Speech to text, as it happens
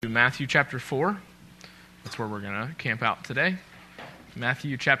Matthew chapter 4. That's where we're going to camp out today.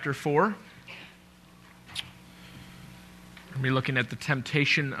 Matthew chapter 4. We're going to be looking at the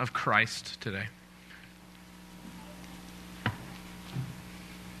temptation of Christ today.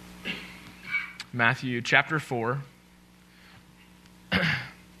 Matthew chapter 4,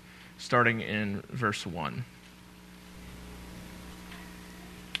 starting in verse 1.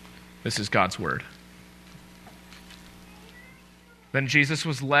 This is God's word. Then Jesus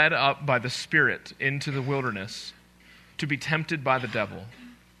was led up by the Spirit into the wilderness to be tempted by the devil.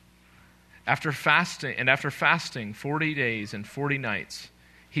 After fasting 40 days and 40 nights,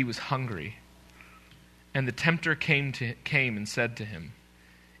 he was hungry. And the tempter came and said to him,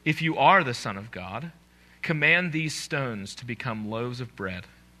 "If you are the Son of God, command these stones to become loaves of bread."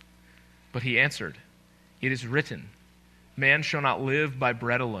 But he answered, "It is written, man shall not live by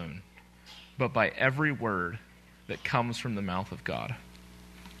bread alone, but by every word that comes from the mouth of God."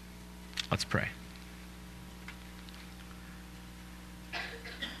 Let's pray.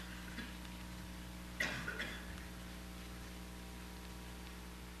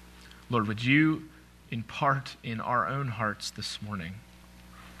 Lord, would you impart in our own hearts this morning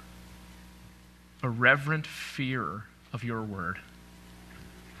a reverent fear of your word,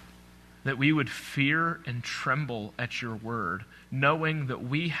 that we would fear and tremble at your word, knowing that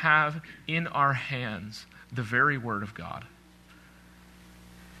we have in our hands the very word of God.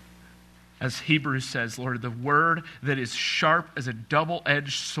 As Hebrews says, Lord, the word that is sharp as a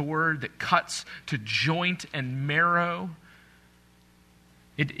double-edged sword that cuts to joint and marrow.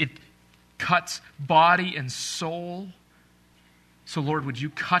 It cuts body and soul. So Lord, would you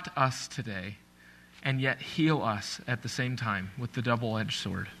cut us today and yet heal us at the same time with the double-edged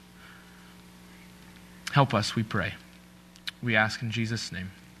sword? Help us, we pray. We ask in Jesus'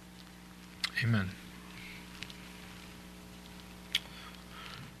 name. Amen.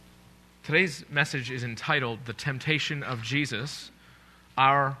 Today's message is entitled, "The Temptation of Jesus,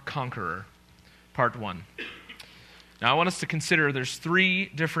 Our Conqueror," Part 1. Now I want us to consider there's 3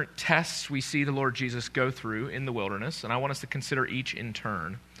 different tests we see the Lord Jesus go through in the wilderness, and I want us to consider each in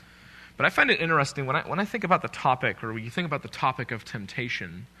turn. But I find it interesting, when I think about the topic, or when you think about the topic of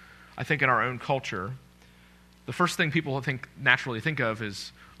temptation, I think in our own culture, the first thing people naturally think of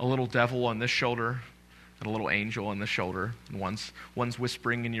is a little devil on this shoulder and a little angel on this shoulder. And one's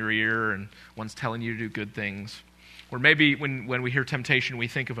whispering in your ear and one's telling you to do good things. Or maybe when we hear temptation, we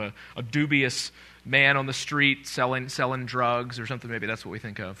think of a dubious man on the street selling drugs or something. Maybe that's what we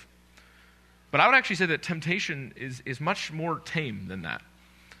think of. But I would actually say that temptation is much more tame than that.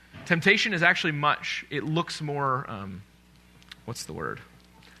 Temptation is actually it looks more,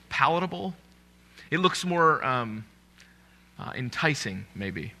 palatable. It looks more enticing,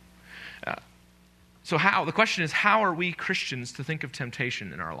 maybe. The question is, how are we Christians to think of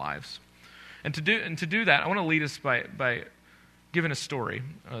temptation in our lives? And to do that, I want to lead us by giving a story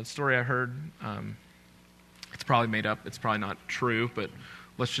I heard. It's probably made up. It's probably not true, but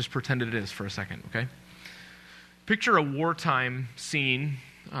let's just pretend it is for a second, okay? Picture a wartime scene.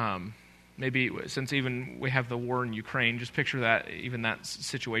 Maybe since even we have the war in Ukraine, just picture that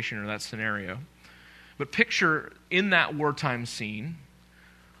situation or that scenario. But picture in that wartime scene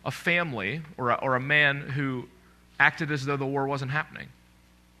a family or a man who acted as though the war wasn't happening.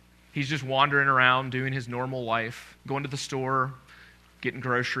 He's just wandering around, doing his normal life, going to the store, getting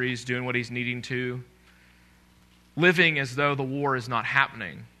groceries, doing what he's needing to, living as though the war is not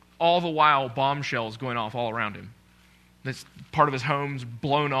happening. All the while, bombshells going off all around him. This part of his home's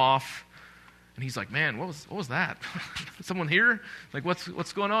blown off, and he's like, "Man, what was that? Someone here? Like,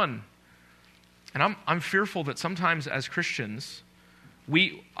 what's going on?" And I'm fearful that sometimes as Christians,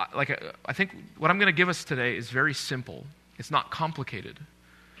 I think what I'm going to give us today is very simple. It's not complicated.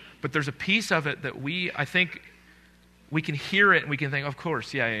 But there's a piece of it that I think we can hear it and we can think, of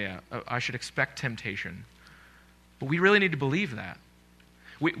course, yeah, I should expect temptation. But we really need to believe that.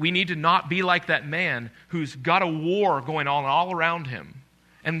 We need to not be like that man who's got a war going on all around him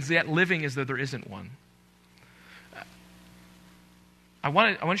and yet living as though there isn't one. I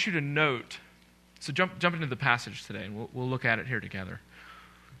want you to note, so jump into the passage today and we'll look at it here together.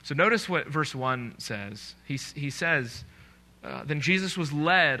 So notice what verse 1 says. He says, then Jesus was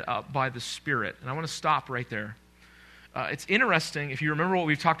led up by the Spirit. And I want to stop right there. It's interesting, if you remember what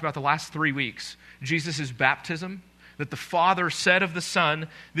we've talked about the last 3 weeks, Jesus' baptism, that the Father said of the Son,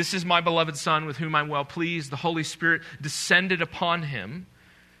 "This is my beloved Son with whom I'm well pleased." The Holy Spirit descended upon him.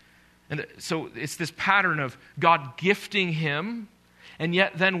 And so it's this pattern of God gifting him, and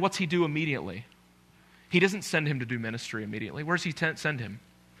yet then what's he do immediately? He doesn't send him to do ministry immediately. Where does he send him?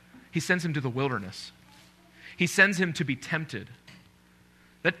 He sends him to the wilderness. He sends him to be tempted.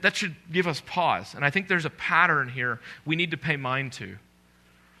 That should give us pause. And I think there's a pattern here we need to pay mind to.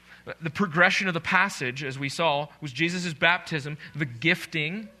 The progression of the passage, as we saw, was Jesus' baptism, the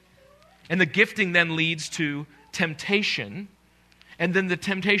gifting, and the gifting then leads to temptation, and then the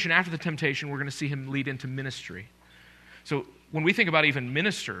temptation, after the temptation, we're going to see him lead into ministry. So when we think about even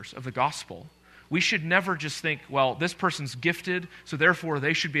ministers of the gospel, we should never just think, well, this person's gifted, so therefore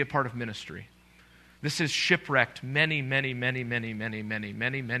they should be a part of ministry. This has shipwrecked many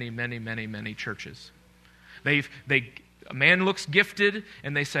churches. A man looks gifted,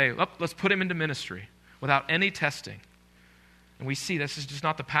 and they say, oh, let's put him into ministry without any testing. And we see this is just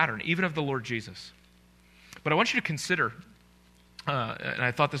not the pattern, even of the Lord Jesus. But I want you to consider, and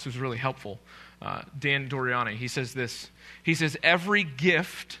I thought this was really helpful, Dan Doriani, he says this. He says, every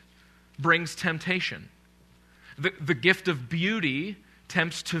gift brings temptation. The gift of beauty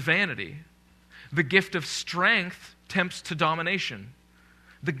tempts to vanity. The gift of strength tempts to domination.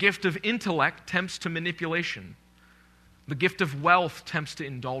 The gift of intellect tempts to manipulation. The gift of wealth tempts to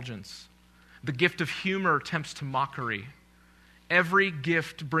indulgence. The gift of humor tempts to mockery. Every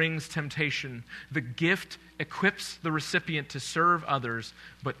gift brings temptation. The gift equips the recipient to serve others,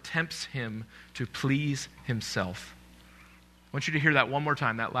 but tempts him to please himself. I want you to hear that one more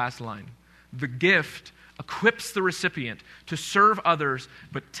time, that last line. The gift equips the recipient to serve others,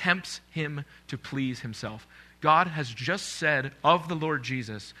 but tempts him to please himself. God has just said of the Lord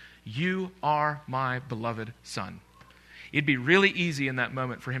Jesus, you are my beloved Son. It'd be really easy in that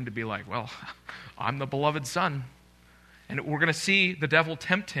moment for him to be like, well, I'm the beloved Son. And we're going to see the devil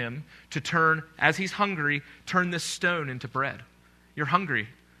tempt him to turn, as he's hungry, turn this stone into bread. You're hungry.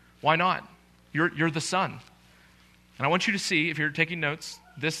 Why not? You're the Son. And I want you to see, if you're taking notes,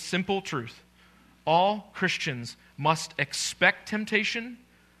 this simple truth. All Christians must expect temptation,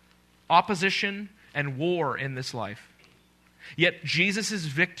 opposition, and war in this life. Yet Jesus'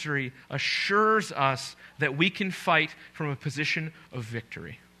 victory assures us that we can fight from a position of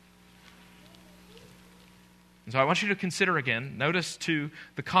victory. And so I want you to consider again, notice to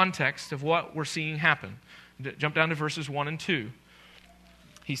the context of what we're seeing happen. Jump down to verses 1 and 2.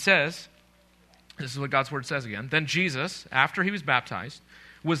 He says, this is what God's word says again, then Jesus, after he was baptized,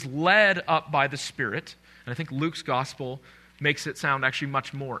 was led up by the Spirit. And I think Luke's gospel makes it sound actually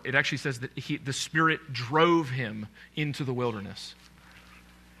much more. It actually says that the Spirit drove him into the wilderness.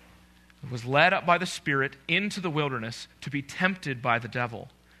 He was led up by the Spirit into the wilderness to be tempted by the devil.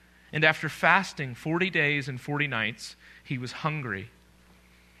 And after fasting 40 days and 40 nights, he was hungry.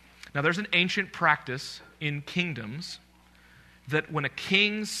 Now there's an ancient practice in kingdoms that when a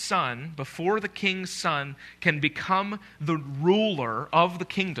king's son, before the king's son can become the ruler of the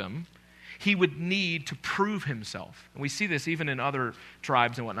kingdom, he would need to prove himself. And we see this even in other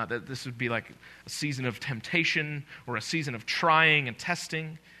tribes and whatnot, that this would be like a season of temptation or a season of trying and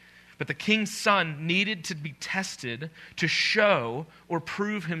testing. But the king's son needed to be tested to show or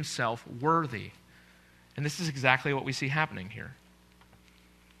prove himself worthy. And this is exactly what we see happening here.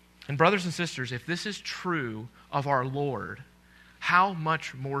 And brothers and sisters, if this is true of our Lord, how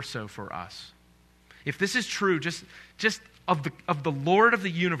much more so for us? If this is true just of the Lord of the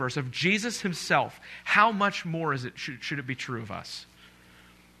universe, of Jesus himself, how much more should it be true of us?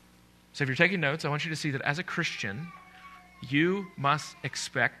 So if you're taking notes, I want you to see that as a Christian, you must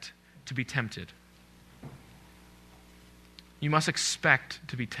expect to be tempted. You must expect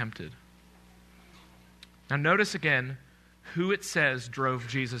to be tempted. Now notice again who it says drove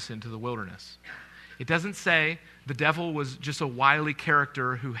Jesus into the wilderness. It doesn't say the devil was just a wily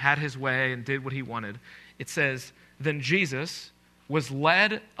character who had his way and did what he wanted. It says, then Jesus was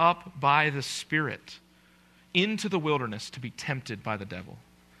led up by the Spirit into the wilderness to be tempted by the devil.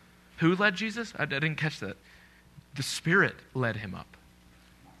 Who led Jesus? I didn't catch that. The Spirit led him up.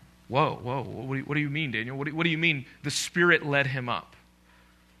 Whoa, what do you mean, Daniel? What do you mean the Spirit led him up?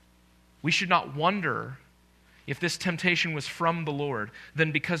 We should not wonder if this temptation was from the Lord,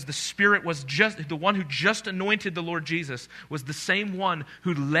 then because the Spirit was just the one who just anointed the Lord Jesus was the same one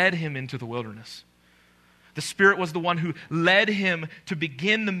who led him into the wilderness. The Spirit was the one who led him to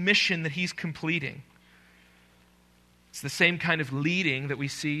begin the mission that he's completing. It's the same kind of leading that we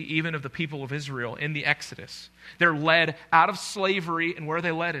see even of the people of Israel in the Exodus. They're led out of slavery, and where are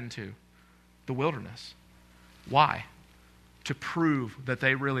they led into? The wilderness. Why? To prove that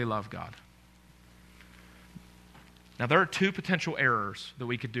they really love God. Now, there are two potential errors that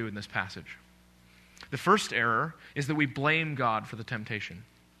we could do in this passage. The first error is that we blame God for the temptation.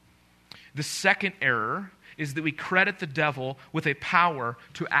 The second error is that we credit the devil with a power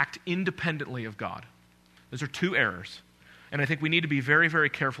to act independently of God. Those are two errors, and I think we need to be very, very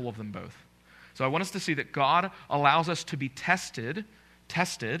careful of them both. So I want us to see that God allows us to be tested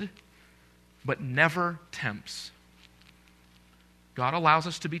tested, but never tempts. God allows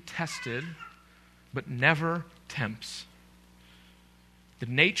us to be tested, but never tempts. The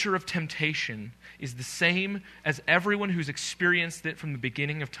nature of temptation is the same as everyone who's experienced it from the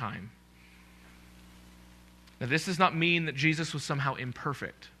beginning of time. Now, this does not mean that Jesus was somehow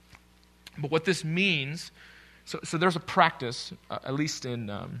imperfect. But what this means, so there's a practice, at least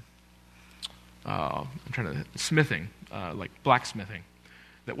in smithing, like blacksmithing,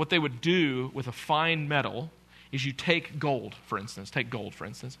 that what they would do with a fine metal is you take gold, for instance,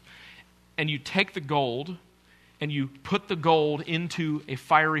 and you take the gold and you put the gold into a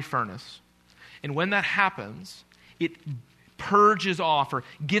fiery furnace. And when that happens, it purges off or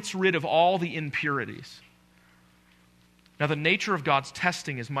gets rid of all the impurities. Now, the nature of God's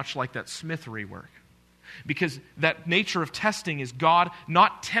testing is much like that smithery work. Because that nature of testing is God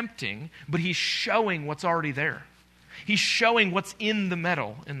not tempting, but He's showing what's already there. He's showing what's in the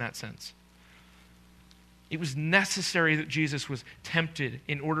metal in that sense. It was necessary that Jesus was tempted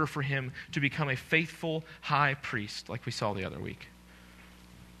in order for Him to become a faithful high priest, like we saw the other week.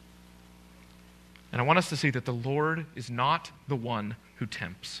 And I want us to see that the Lord is not the one who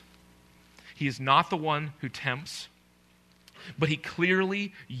tempts. He is not the one who tempts, but He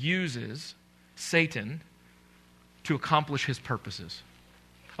clearly uses Satan to accomplish His purposes.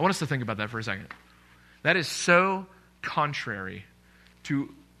 I want us to think about that for a second. That is so contrary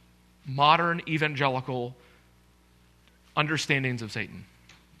to modern evangelical understandings of Satan.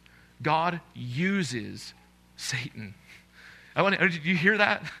 God uses Satan. Did you hear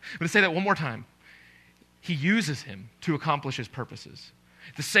that? I'm going to say that one more time. He uses him to accomplish His purposes.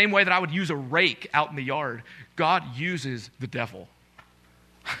 The same way that I would use a rake out in the yard, God uses the devil.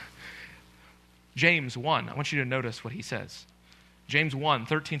 James 1, I want you to notice what he says. James 1,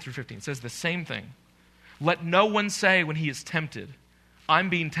 13 through 15 says the same thing. Let no one say when he is tempted, I'm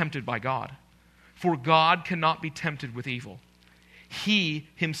being tempted by God. For God cannot be tempted with evil. He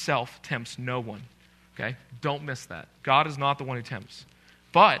Himself tempts no one. Okay? Don't miss that. God is not the one who tempts.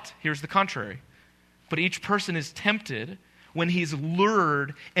 But, here's the contrary. But each person is tempted when he's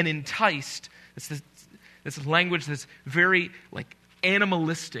lured and enticed. It's this language that's very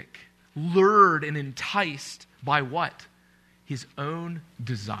animalistic. Lured and enticed by what? His own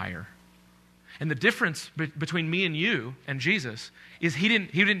desire. And the difference between me and you and Jesus is he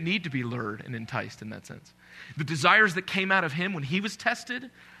didn't need to be lured and enticed in that sense. The desires that came out of Him when He was tested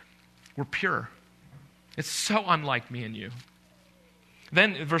were pure. It's so unlike me and you.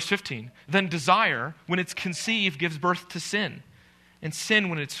 Then, verse 15, then desire, when it's conceived, gives birth to sin. And sin,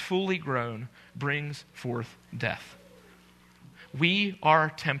 when it's fully grown, brings forth death. We are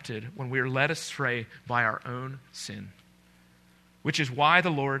tempted when we are led astray by our own sin, which is why the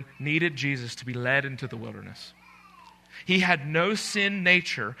Lord needed Jesus to be led into the wilderness. He had no sin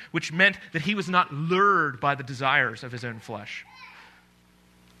nature, which meant that He was not lured by the desires of His own flesh.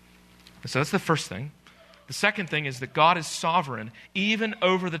 So that's the first thing. The second thing is that God is sovereign even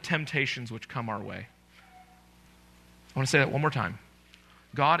over the temptations which come our way. I want to say that one more time.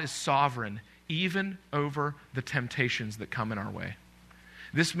 God is sovereign even over the temptations that come in our way.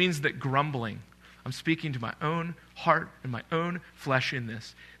 This means that grumbling, I'm speaking to my own heart and my own flesh in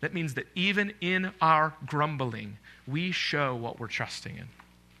this. That means that even in our grumbling, we show what we're trusting in.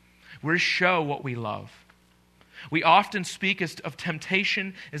 We show what we love. We often speak of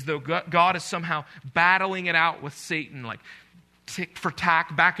temptation as though God is somehow battling it out with Satan, like tick for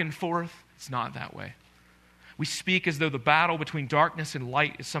tack, back and forth. It's not that way. We speak as though the battle between darkness and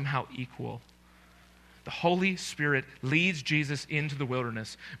light is somehow equal. The Holy Spirit leads Jesus into the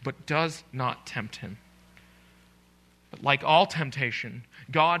wilderness, but does not tempt Him. But like all temptation,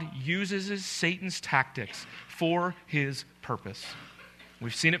 God uses Satan's tactics for His purpose.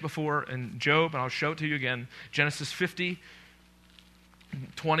 We've seen it before in Job, and I'll show it to you again. Genesis 50,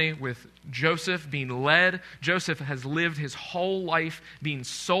 20, with Joseph being led. Joseph has lived his whole life being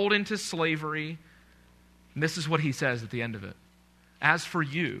sold into slavery. And this is what he says at the end of it. As for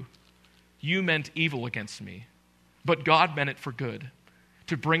you, you meant evil against me, but God meant it for good,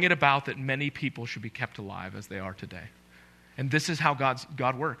 to bring it about that many people should be kept alive as they are today. And this is how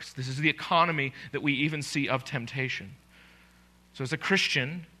God works. This is the economy that we even see of temptation. So as a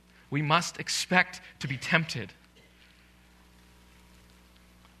Christian, we must expect to be tempted.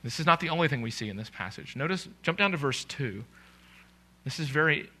 This is not the only thing we see in this passage. Notice, jump down to verse 2. This is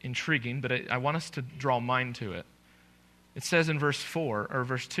very intriguing, but I want us to draw mind to it. It says in verse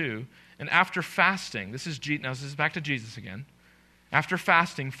 2, and after fasting, this is back to Jesus again. After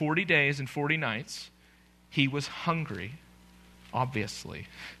fasting 40 days and 40 nights, He was hungry. Obviously.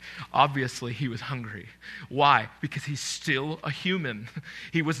 Obviously, he was hungry. Why? Because he's still a human.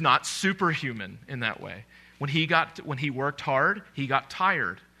 He was not superhuman in that way. When he worked hard, he got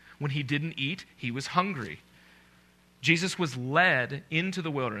tired. When he didn't eat, he was hungry. Jesus was led into the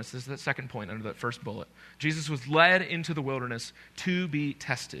wilderness. This is the second point under that first bullet. Jesus was led into the wilderness to be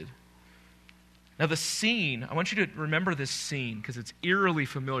tested. Now the scene, I want you to remember this scene because it's eerily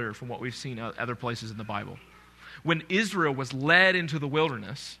familiar from what we've seen other places in the Bible. When Israel was led into the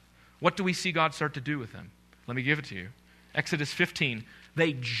wilderness, what do we see God start to do with them? Let me give it to you. Exodus 15,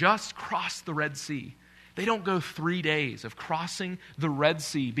 they just crossed the Red Sea. They don't go 3 days of crossing the Red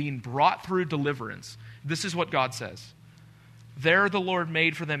Sea, being brought through deliverance. This is what God says. There the Lord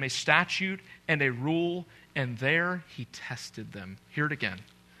made for them a statute and a rule, and there he tested them. Hear it again.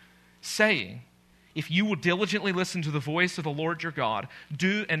 Saying, if you will diligently listen to the voice of the Lord your God,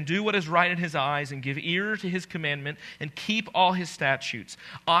 do what is right in his eyes, and give ear to his commandment, and keep all his statutes,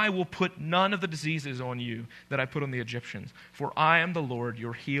 I will put none of the diseases on you that I put on the Egyptians, for I am the Lord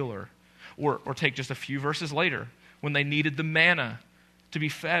your healer. Or take just a few verses later, when they needed the manna to be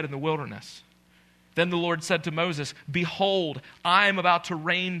fed in the wilderness. Then the Lord said to Moses, behold, I am about to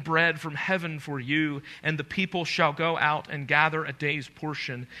rain bread from heaven for you, and the people shall go out and gather a day's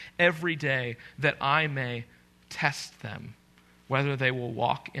portion every day, that I may test them, whether they will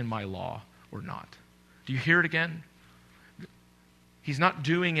walk in my law or not. Do you hear it again? He's not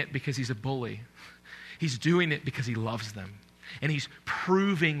doing it because he's a bully. He's doing it because he loves them. And he's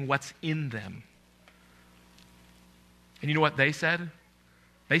proving what's in them. And you know what they said?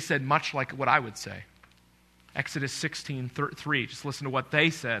 They said much like what I would say. Exodus 16:3. Just listen to what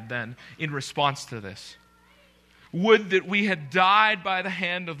they said then in response to this. Would that we had died by the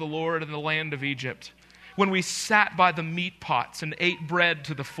hand of the Lord in the land of Egypt, when we sat by the meat pots and ate bread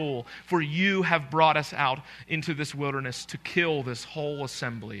to the full, for you have brought us out into this wilderness to kill this whole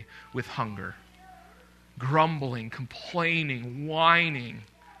assembly with hunger. Grumbling, complaining, whining.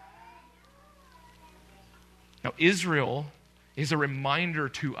 Now, Israel is a reminder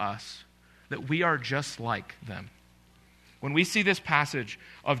to us that we are just like them. When we see this passage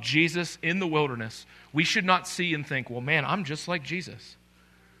of Jesus in the wilderness, we should not see and think, well, man, I'm just like Jesus.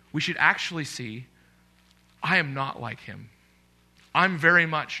 We should actually see, I am not like him. I'm very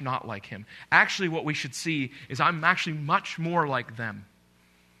much not like him. Actually, what we should see is I'm actually much more like them.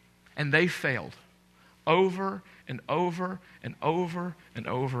 And they failed over and over and over and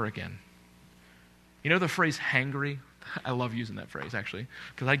over again. You know the phrase hangry? I love using that phrase, actually,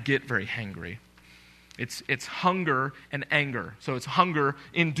 because I get very hangry. It's hunger and anger. So it's anger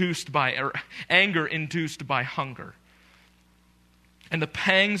induced by hunger. And the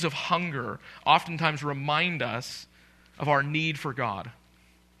pangs of hunger oftentimes remind us of our need for God,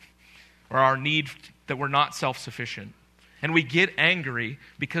 or our need that we're not self-sufficient. And we get angry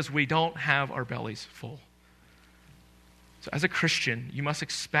because we don't have our bellies full. So as a Christian, you must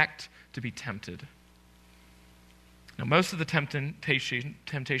expect to be tempted. Now, most of the temptation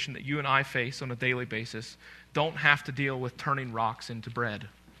that you and I face on a daily basis don't have to deal with turning rocks into bread,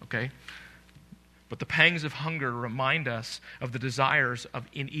 okay? But the pangs of hunger remind us of the desires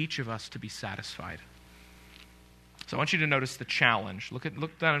in each of us to be satisfied. So I want you to notice the challenge.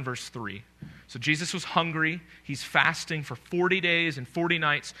 Look down in verse 3. So Jesus was hungry. He's fasting for 40 days and 40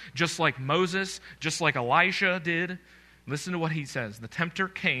 nights, just like Moses, just like Elijah did. Listen to what he says. The tempter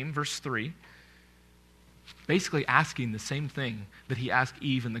came, verse 3, basically asking the same thing that he asked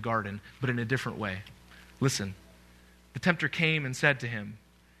Eve in the garden, but in a different way. Listen. The tempter came and said to him,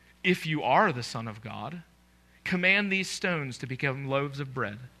 if you are the Son of God, command these stones to become loaves of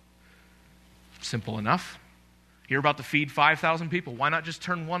bread. Simple enough. You're about to feed 5,000 people. Why not just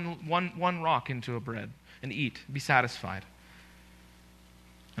turn one rock into a bread and eat, be satisfied?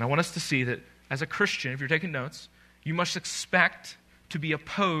 And I want us to see that as a Christian, if you're taking notes, you must expect to be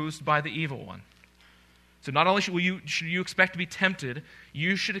opposed by the evil one. So not only should you expect to be tempted,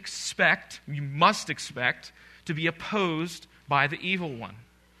 you must expect to be opposed by the evil one.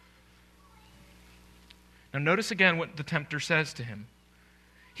 Now notice again what the tempter says to him.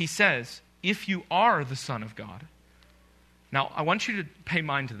 He says, if you are the Son of God. Now, I want you to pay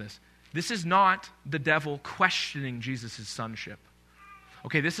mind to this. This is not the devil questioning Jesus' sonship.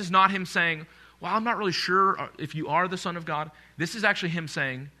 Okay, this is not him saying, well, I'm not really sure if you are the Son of God. This is actually him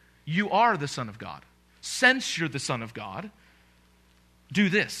saying, you are the Son of God. Since you're the Son of God, do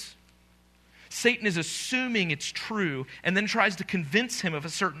this. Satan is assuming it's true and then tries to convince him of a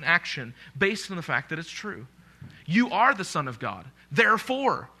certain action based on the fact that it's true. You are the Son of God.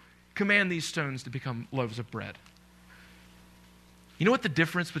 Therefore, command these stones to become loaves of bread. You know what the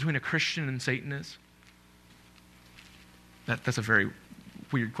difference between a Christian and Satan is? That's a very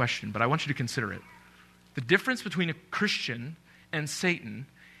weird question, but I want you to consider it. The difference between a Christian and Satan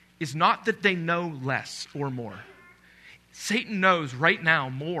is not that they know less or more. Satan knows right now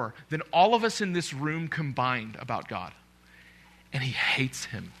more than all of us in this room combined about God. And he hates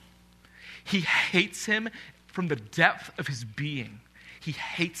him. He hates him from the depth of his being. He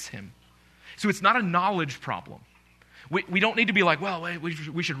hates him. So it's not a knowledge problem. We don't need to be like, well,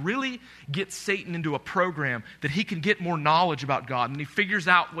 we should really get Satan into a program that he can get more knowledge about God, and he figures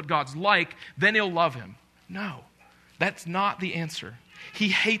out what God's like, then he'll love him. No, that's not the answer. He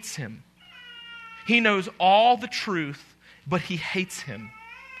hates him. He knows all the truth, but he hates him.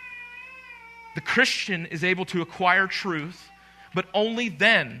 The Christian is able to acquire truth, but only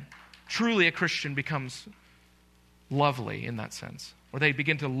then truly a Christian becomes lovely in that sense, or they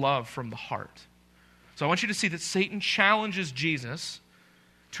begin to love from the heart. So I want you to see that Satan challenges Jesus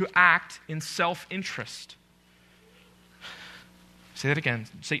to act in self-interest. Say that again.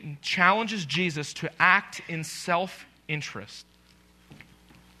 Satan challenges Jesus to act in self-interest.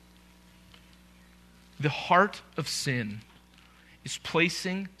 The heart of sin is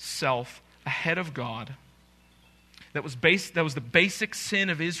placing self ahead of God. That was the basic sin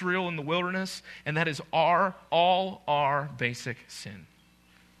of Israel in the wilderness, and that is all our basic sin.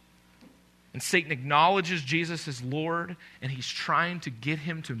 And Satan acknowledges Jesus as Lord, and he's trying to get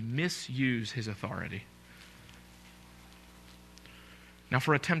him to misuse his authority. Now,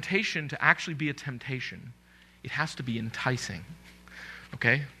 for a temptation to actually be a temptation, it has to be enticing.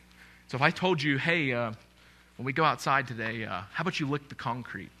 Okay? So if I told you, hey, when we go outside today, how about you lick the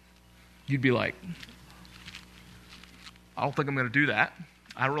concrete? You'd be like, I don't think I'm going to do that.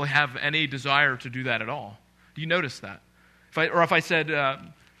 I don't really have any desire to do that at all. Do you notice that? If I said,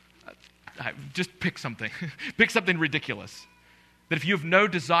 just pick something. Pick something ridiculous. That if you have no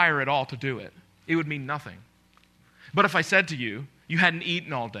desire at all to do it, it would mean nothing. But if I said to you, you hadn't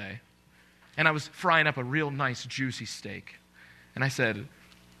eaten all day, and I was frying up a real nice juicy steak, and I said,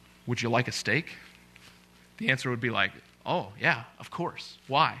 would you like a steak? The answer would be like, oh, yeah, of course.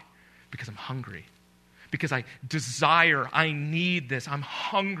 Why? Because I'm hungry. Because I desire, I need this, I'm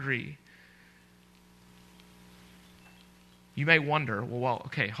hungry. You may wonder, well,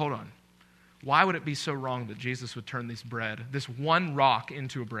 okay, hold on. Why would it be so wrong that Jesus would turn this one rock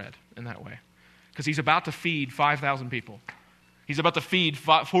into a bread in that way? Because he's about to feed 5,000 people. He's about to feed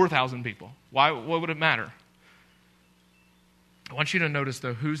 4,000 people. Why? What would it matter? I want you to notice,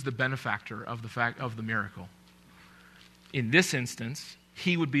 though, who's the benefactor of the miracle. In this instance,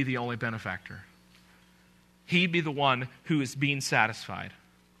 he would be the only benefactor. He'd be the one who is being satisfied.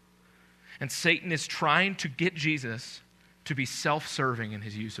 And Satan is trying to get Jesus to be self-serving in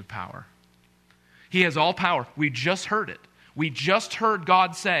his use of power. He has all power. We just heard it. We just heard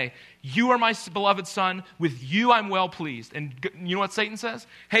God say, you are my beloved son, with you I'm well pleased. And you know what Satan says?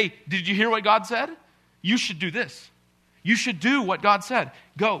 Hey, did you hear what God said? You should do this. You should do what God said.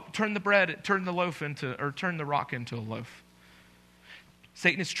 Go, turn the rock into a loaf.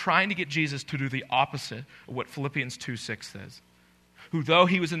 Satan is trying to get Jesus to do the opposite of what Philippians 2:6 says. Who, though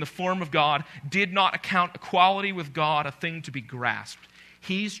he was in the form of God, did not account equality with God a thing to be grasped.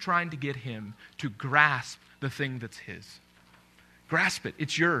 He's trying to get him to grasp the thing that's his. Grasp it.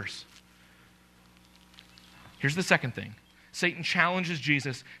 It's yours. Here's the second thing. Satan challenges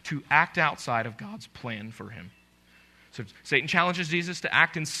Jesus to act outside of God's plan for him. So Satan challenges Jesus to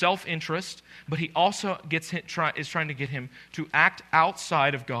act in self-interest, but he also is trying to get him to act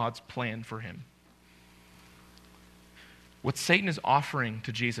outside of God's plan for him. What Satan is offering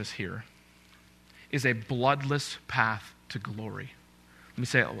to Jesus here is a bloodless path to glory. Let me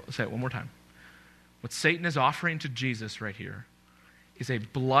say it one more time. What Satan is offering to Jesus right here is a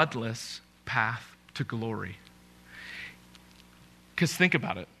bloodless path to glory. Because think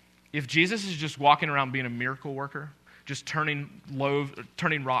about it. If Jesus is just walking around being a miracle worker, just turning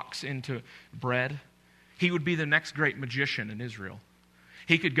rocks into bread, he would be the next great magician in Israel.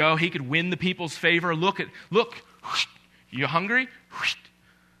 He could go, he could win the people's favor. Look, you hungry?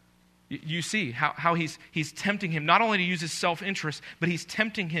 You see how he's tempting him not only to use his self-interest, but he's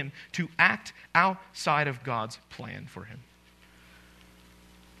tempting him to act outside of God's plan for him.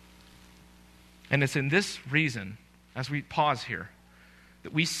 And it's in this reason, as we pause here,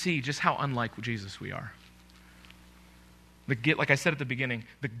 that we see just how unlike Jesus we are. Like I said at the beginning,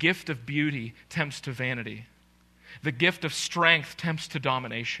 the gift of beauty tempts to vanity. The gift of strength tempts to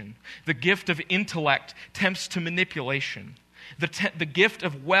domination. The gift of intellect tempts to manipulation. The gift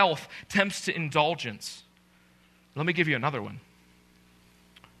of wealth tempts to indulgence. Let me give you another one.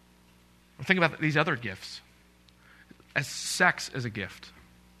 Think about these other gifts. As sex as a gift.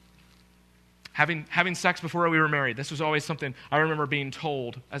 Having sex before we were married, this was always something I remember being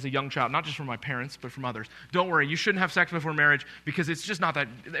told as a young child, not just from my parents, but from others. Don't worry, you shouldn't have sex before marriage because it's just not that,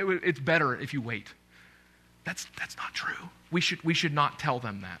 it's better if you wait. That's not true. We should not tell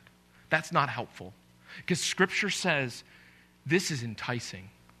them that. That's not helpful. Because Scripture says this is enticing,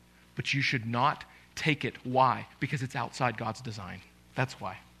 but you should not take it. Why? Because it's outside God's design. That's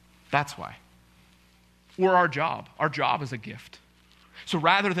why. That's why. Or our job. Our job is a gift. So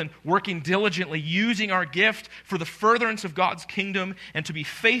rather than working diligently, using our gift for the furtherance of God's kingdom and to be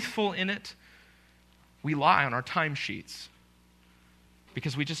faithful in it, we lie on our timesheets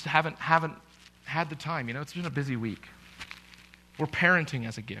because we just haven't had the time. It's been a busy week. We're parenting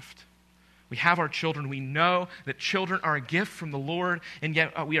as a gift. We have our children. We know that children are a gift from the Lord, and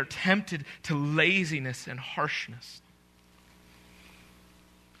yet we are tempted to laziness and harshness.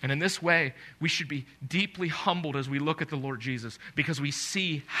 And in this way, we should be deeply humbled as we look at the Lord Jesus because we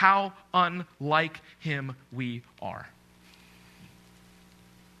see how unlike him we are.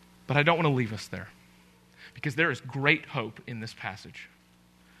 But I don't want to leave us there because there is great hope in this passage.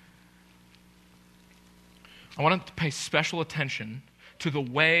 I want to pay special attention to the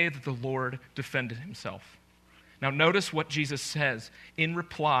way that the Lord defended himself. Now notice what Jesus says in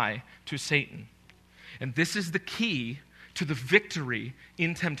reply to Satan. And this is the key to the victory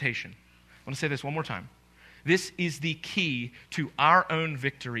in temptation. I want to say this one more time. This is the key to our own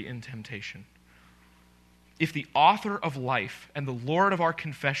victory in temptation. If the author of life and the Lord of our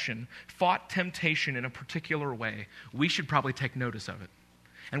confession fought temptation in a particular way, we should probably take notice of it.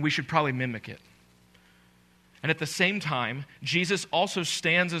 And we should probably mimic it. And at the same time, Jesus also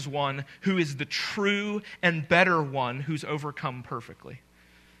stands as one who is the true and better one who's overcome perfectly.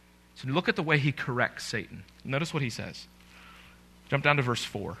 So look at the way he corrects Satan. Notice what he says. Jump down to verse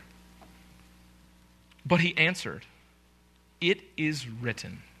 4. But he answered, "It is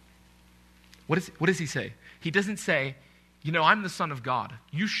written." What does he say? He doesn't say, I'm the Son of God.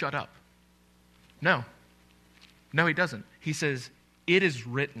 You shut up. No, he doesn't. He says, "It is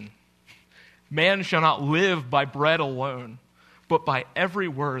written. Man shall not live by bread alone, but by every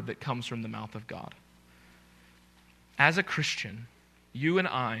word that comes from the mouth of God." As a Christian, you and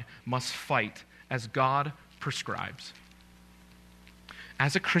I must fight as God prescribes.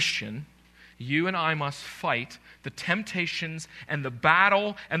 As a Christian, you and I must fight the temptations and the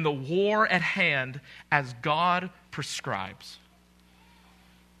battle and the war at hand as God prescribes.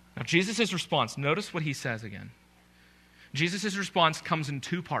 Now, Jesus' response, notice what he says again. Jesus' response comes in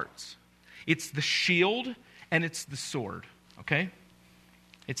two parts. It's the shield and it's the sword, okay?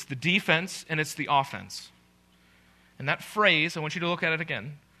 It's the defense and it's the offense. And that phrase, I want you to look at it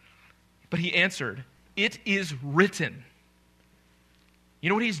again. But he answered, "It is written." You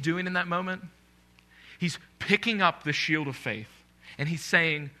know what he's doing in that moment? He's picking up the shield of faith and he's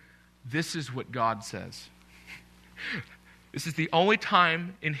saying, this is what God says. This is the only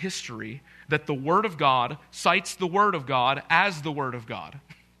time in history that the Word of God cites the Word of God as the Word of God.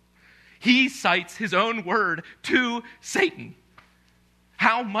 He cites his own word to Satan.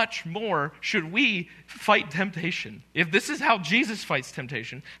 How much more should we fight temptation? If this is how Jesus fights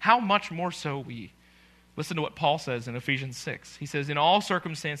temptation, how much more so we? Listen to what Paul says in Ephesians 6. He says, "In all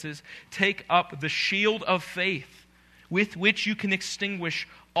circumstances, take up the shield of faith, with which you can extinguish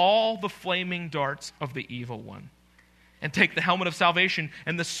all the flaming darts of the evil one. And take the helmet of salvation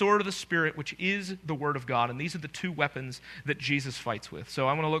and the sword of the Spirit, which is the word of God." And these are the two weapons that Jesus fights with. So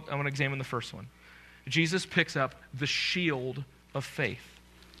I want to examine the first one. Jesus picks up the shield of faith.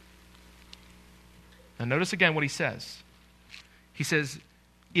 Now notice again what he says. He says,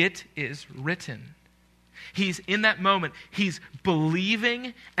 "It is written." He's in that moment, he's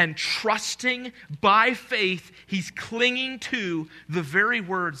believing and trusting by faith. He's clinging to the very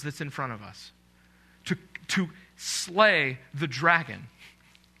words that's in front of us to slay the dragon.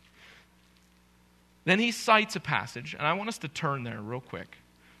 Then he cites a passage, and I want us to turn there real quick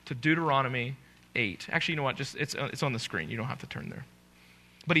to Deuteronomy 8. Actually, you know what? It's on the screen. You don't have to turn there.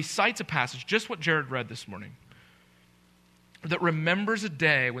 But he cites a passage, just what Jared read this morning, that remembers a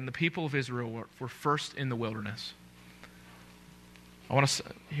day when the people of Israel were first in the wilderness. I want to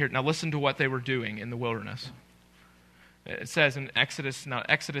hear now. Listen to what they were doing in the wilderness. It says in Exodus. Now,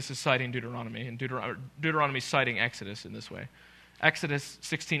 Exodus is citing Deuteronomy, and Deuteronomy is citing Exodus in this way. Exodus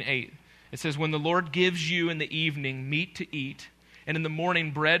 16:8. It says, "When the Lord gives you in the evening meat to eat, and in the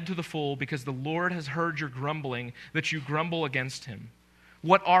morning bread to the full, because the Lord has heard your grumbling, that you grumble against him.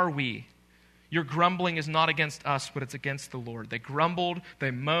 What are we? Your grumbling is not against us, but it's against the Lord." They grumbled,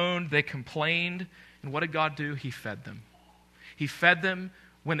 they moaned, they complained. And what did God do? He fed them. He fed them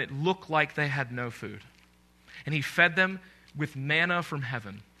when it looked like they had no food. And he fed them with manna from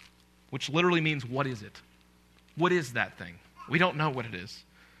heaven. which literally means, what is it? What is that thing? We don't know what it is,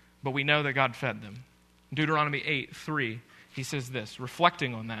 but we know that God fed them. In Deuteronomy 8:3, he says this,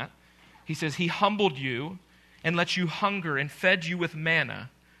 reflecting on that. He says, he humbled you and let you hunger and fed you with manna,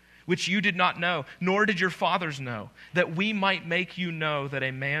 which you did not know, nor did your fathers know, that we might make you know that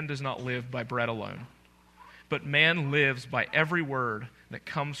a man does not live by bread alone, but man lives by every word that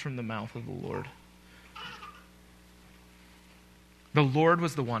comes from the mouth of the Lord. The Lord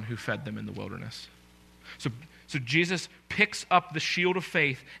was the one who fed them in the wilderness. So Jesus picks up the shield of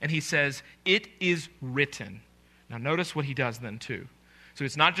faith and he says, it is written. Now notice what he does then too. So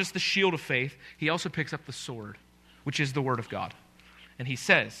it's not just the shield of faith, he also picks up the sword, which is the word of God. And he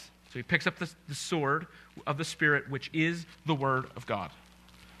says, so he picks up the sword of the Spirit, which is the word of God.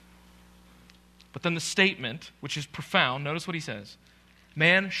 But then the statement, which is profound, notice what he says.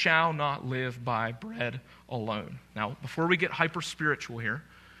 Man shall not live by bread alone. Now, before we get hyper-spiritual here,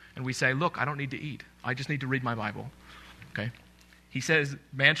 and we say, look, I don't need to eat. I just need to read my Bible. Okay? He says,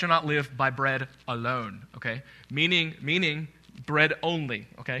 man shall not live by bread alone. Okay? Meaning bread only.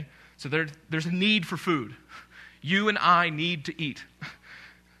 Okay? So there's a need for food. You and I need to eat.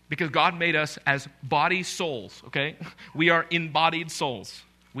 Because God made us as body souls. Okay? We are embodied souls.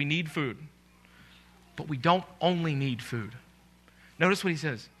 We need food. But we don't only need food. Notice what he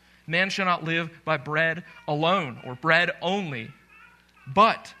says. Man shall not live by bread alone or bread only,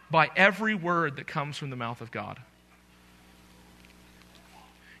 but by every word that comes from the mouth of God.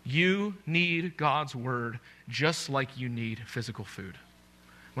 You need God's word just like you need physical food.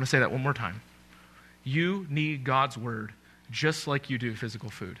 I want to say that one more time. You need God's word just like you do physical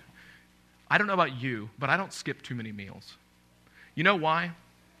food. I don't know about you, but I don't skip too many meals. You know why?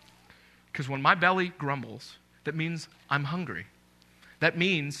 Because when my belly grumbles, that means I'm hungry. That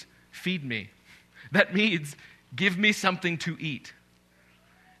means feed me. That means give me something to eat.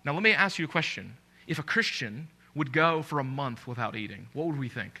 Now let me ask you a question. If a Christian would go for a month without eating, what would we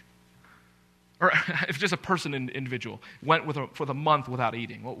think? Or if just a person, individual, went for the month without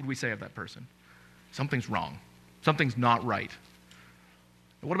eating, what would we say of that person? Something's wrong. Something's not right.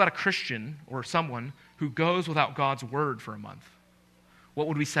 And what about a Christian or someone who goes without God's word for a month? What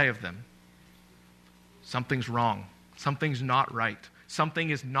would we say of them? Something's wrong. Something's not right. Something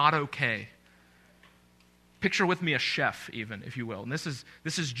is not okay. Picture with me a chef, even, if you will. And this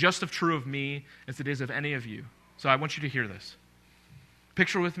is just as true of me as it is of any of you. So I want you to hear this.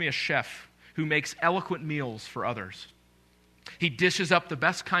 Picture with me a chef who makes eloquent meals for others. He dishes up the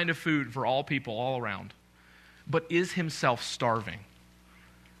best kind of food for all people all around, but is himself starving.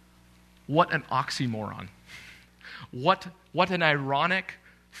 What an oxymoron. What an ironic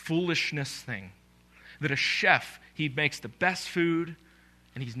foolishness thing. That a chef, he makes the best food,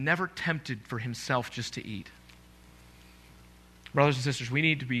 and he's never tempted for himself just to eat. Brothers and sisters, we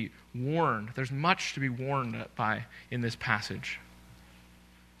need to be warned. There's much to be warned by in this passage.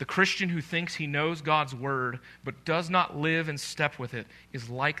 The Christian who thinks he knows God's word but does not live in step with it is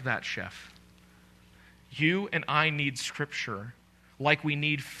like that chef. You and I need Scripture like we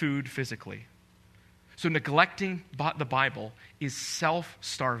need food physically. So neglecting the Bible is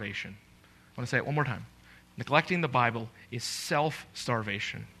self-starvation. I want to say it one more time. Neglecting the Bible is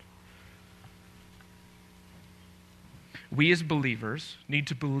self-starvation. We as believers need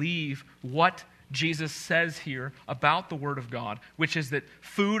to believe what Jesus says here about the Word of God, which is that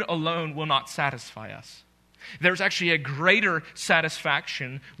food alone will not satisfy us. There's actually a greater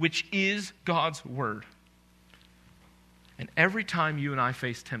satisfaction, which is God's Word. And every time you and I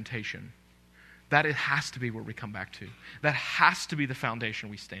face temptation, that it has to be where we come back to. That has to be the foundation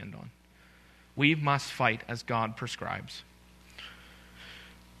we stand on. We must fight as God prescribes.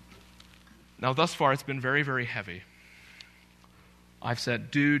 Now, thus far, it's been very, very heavy. I've said,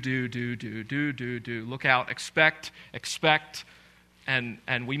 do. Look out, expect,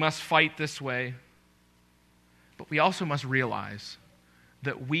 and we must fight this way. But we also must realize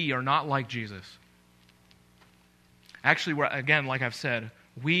that we are not like Jesus. Actually, again, like I've said,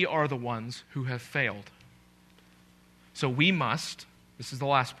 we are the ones who have failed. So we must, this is the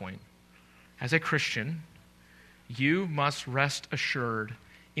last point, as a Christian, you must rest assured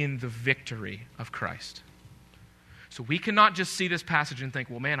in the victory of Christ. So we cannot just see this passage and think,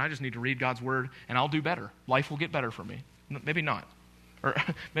 well, man, I just need to read God's word and I'll do better. Life will get better for me. Maybe not. Or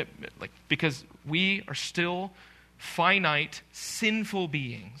because we are still finite, sinful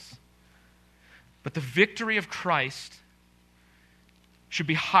beings. But the victory of Christ should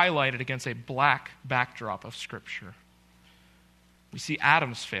be highlighted against a black backdrop of Scripture. We see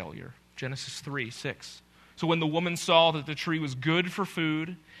Adam's failure, Genesis 3:6. So when the woman saw that the tree was good for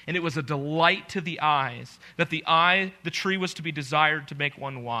food, and it was a delight to the eyes, that the tree was to be desired to make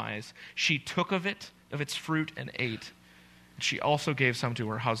one wise, she took of its fruit, and ate. And she also gave some to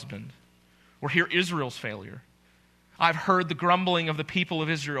her husband. Or hear Israel's failure. I've heard the grumbling of the people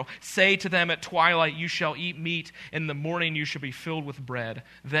of Israel. Say to them, at twilight you shall eat meat, in the morning you shall be filled with bread.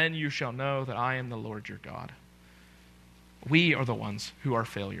 Then you shall know that I am the Lord your God. We are the ones who are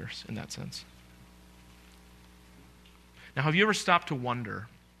failures in that sense. Now, have you ever stopped to wonder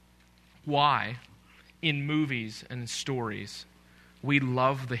why in movies and stories we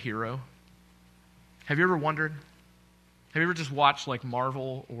love the hero? Have you ever wondered? Have you ever just watched like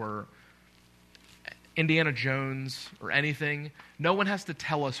Marvel or Indiana Jones or anything? No one has to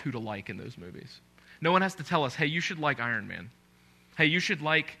tell us who to like in those movies. No one has to tell us, hey, you should like Iron Man. Hey, you should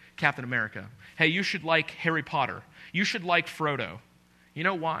like Captain America. Hey, you should like Harry Potter. You should like Frodo. You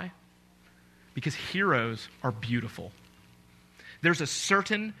know why? Because heroes are beautiful. There's a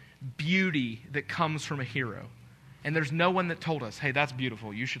certain beauty that comes from a hero. And there's no one that told us, hey, that's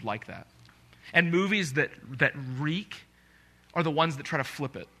beautiful. You should like that. And movies that reek are the ones that try to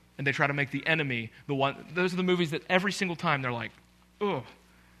flip it. And they try to make the enemy the one. Those are the movies that every single time they're like, oh,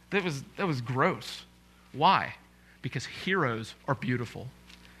 that was gross. Why? Because heroes are beautiful.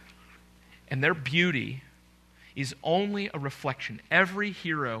 And their beauty is only a reflection. Every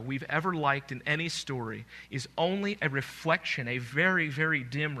hero we've ever liked in any story is only a reflection, a very, very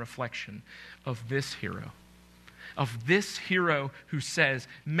dim reflection of this hero. Of this hero who says,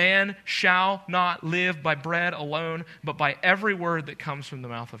 man shall not live by bread alone, but by every word that comes from the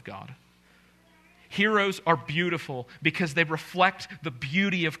mouth of God. Heroes are beautiful because they reflect the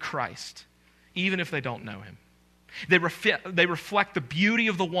beauty of Christ, even if they don't know him. They reflect the beauty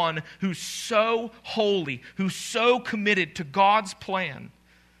of the one who's so holy, who's so committed to God's plan,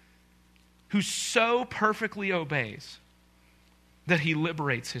 who so perfectly obeys that he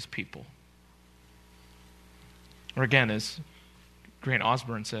liberates his people. Or again, as Grant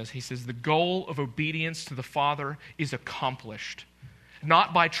Osborne says, he says, the goal of obedience to the Father is accomplished,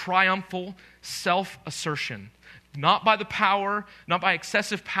 not by triumphal self-assertion, not by the power, not by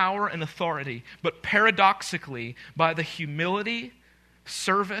excessive power and authority, but paradoxically by the humility,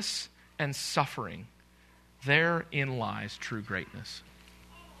 service, and suffering. Therein lies true greatness.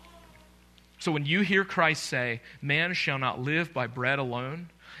 So when you hear Christ say, man shall not live by bread alone,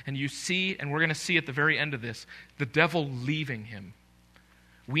 and you see, and we're going to see at the very end of this, the devil leaving him,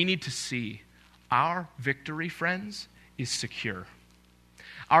 we need to see our victory, friends, is secure.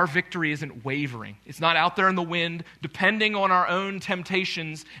 Our victory isn't wavering. It's not out there in the wind, depending on our own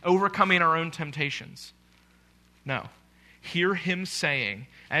temptations, overcoming our own temptations. No. Hear him saying,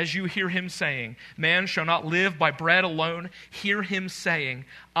 as you hear him saying, man shall not live by bread alone, hear him saying,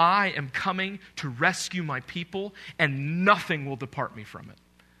 I am coming to rescue my people, and nothing will depart me from it.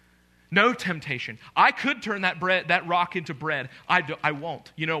 No temptation. I could turn that rock into bread. I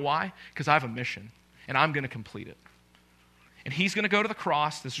won't. You know why? Because I have a mission, and I'm going to complete it. And he's going to go to the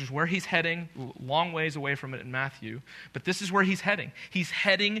cross. This is where he's heading, long ways away from it in Matthew. But this is where he's heading. He's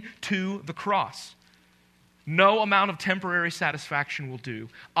heading to the cross. No amount of temporary satisfaction will do.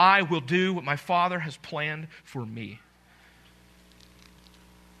 I will do what my Father has planned for me.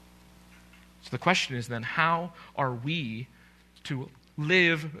 So the question is then, how are we to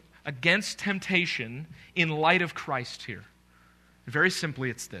live against temptation in light of Christ here? Very simply,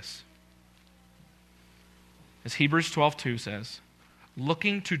 it's this. As Hebrews 12:2 says,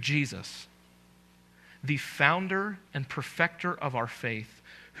 looking to Jesus, the founder and perfecter of our faith,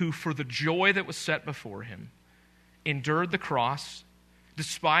 who for the joy that was set before him endured the cross,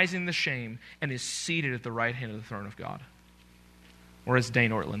 despising the shame, and is seated at the right hand of the throne of God. Or as Dane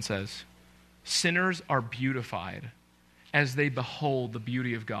Ortland says, sinners are beautified as they behold the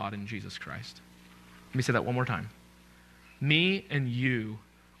beauty of God in Jesus Christ. Let me say that one more time. Me and you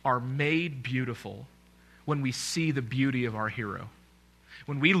are made beautiful when we see the beauty of our hero.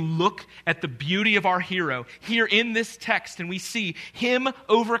 When we look at the beauty of our hero here in this text and we see him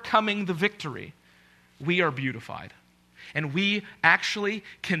overcoming the victory, we are beautified. And we actually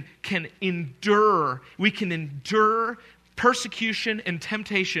can endure persecution and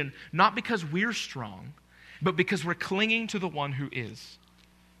temptation, not because we're strong, but because we're clinging to the one who is.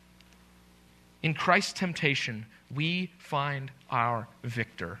 In Christ's temptation, we find our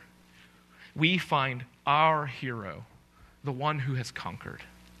victor. We find our hero, the one who has conquered.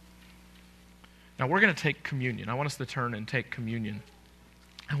 Now we're going to take communion. I want us to turn and take communion.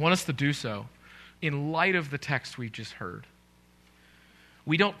 I want us to do so in light of the text we've just heard.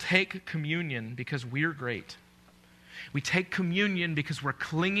 We don't take communion because we're great. We take communion because we're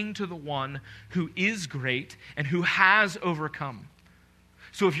clinging to the one who is great and who has overcome.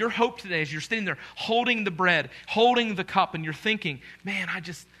 So if your hope today is you're sitting there holding the bread, holding the cup, and you're thinking, man,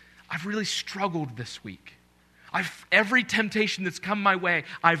 I've really struggled this week. Every temptation that's come my way,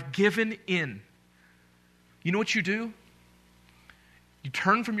 I've given in. You know what you do? You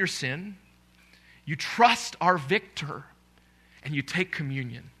turn from your sin, you trust our victor, and you take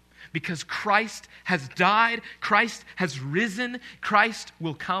communion. Because Christ has died, Christ has risen, Christ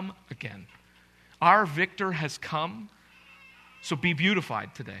will come again. Our victor has come, so be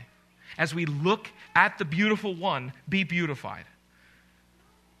beautified today. As we look at the beautiful one, be beautified.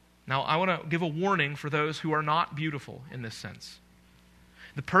 Now, I want to give a warning for those who are not beautiful in this sense.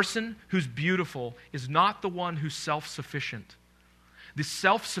 The person who's beautiful is not the one who's self-sufficient. The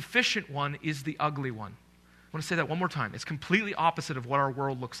self-sufficient one is the ugly one. I want to say that one more time. It's completely opposite of what our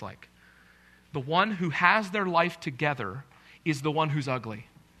world looks like. The one who has their life together is the one who's ugly.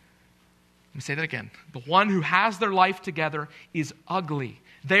 Let me say that again. The one who has their life together is ugly.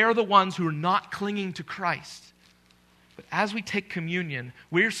 They are the ones who are not clinging to Christ. But as we take communion,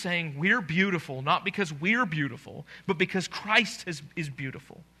 we're saying we're beautiful, not because we're beautiful, but because Christ is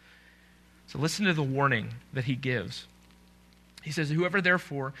beautiful. So listen to the warning that he gives. He says, whoever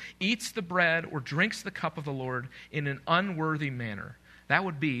therefore eats the bread or drinks the cup of the Lord in an unworthy manner, that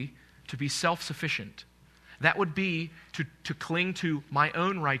would be to be self-sufficient. That would be to cling to my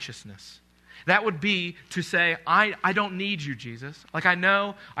own righteousness. That would be to say, I don't need you, Jesus. Like I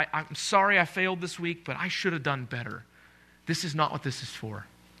know, I'm sorry I failed this week, but I should have done better. This is not what this is for.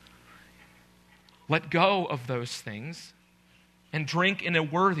 Let go of those things and drink in a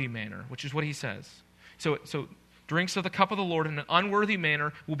worthy manner, which is what he says. So drinks of the cup of the Lord in an unworthy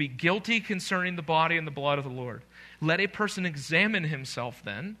manner will be guilty concerning the body and the blood of the Lord. Let a person examine himself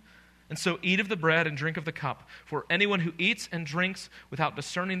then, and so eat of the bread and drink of the cup. For anyone who eats and drinks without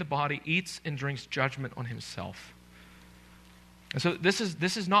discerning the body eats and drinks judgment on himself. And so this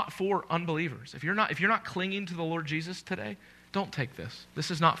is not for unbelievers. If you're not clinging to the Lord Jesus today, don't take this. This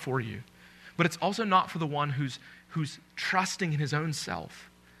is not for you. But it's also not for the one who's trusting in his own self.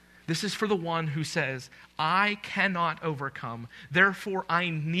 This is for the one who says, I cannot overcome, therefore I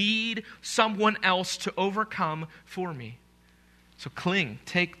need someone else to overcome for me. So cling,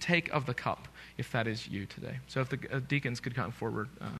 take of the cup, if that is you today. So if the deacons could come forward.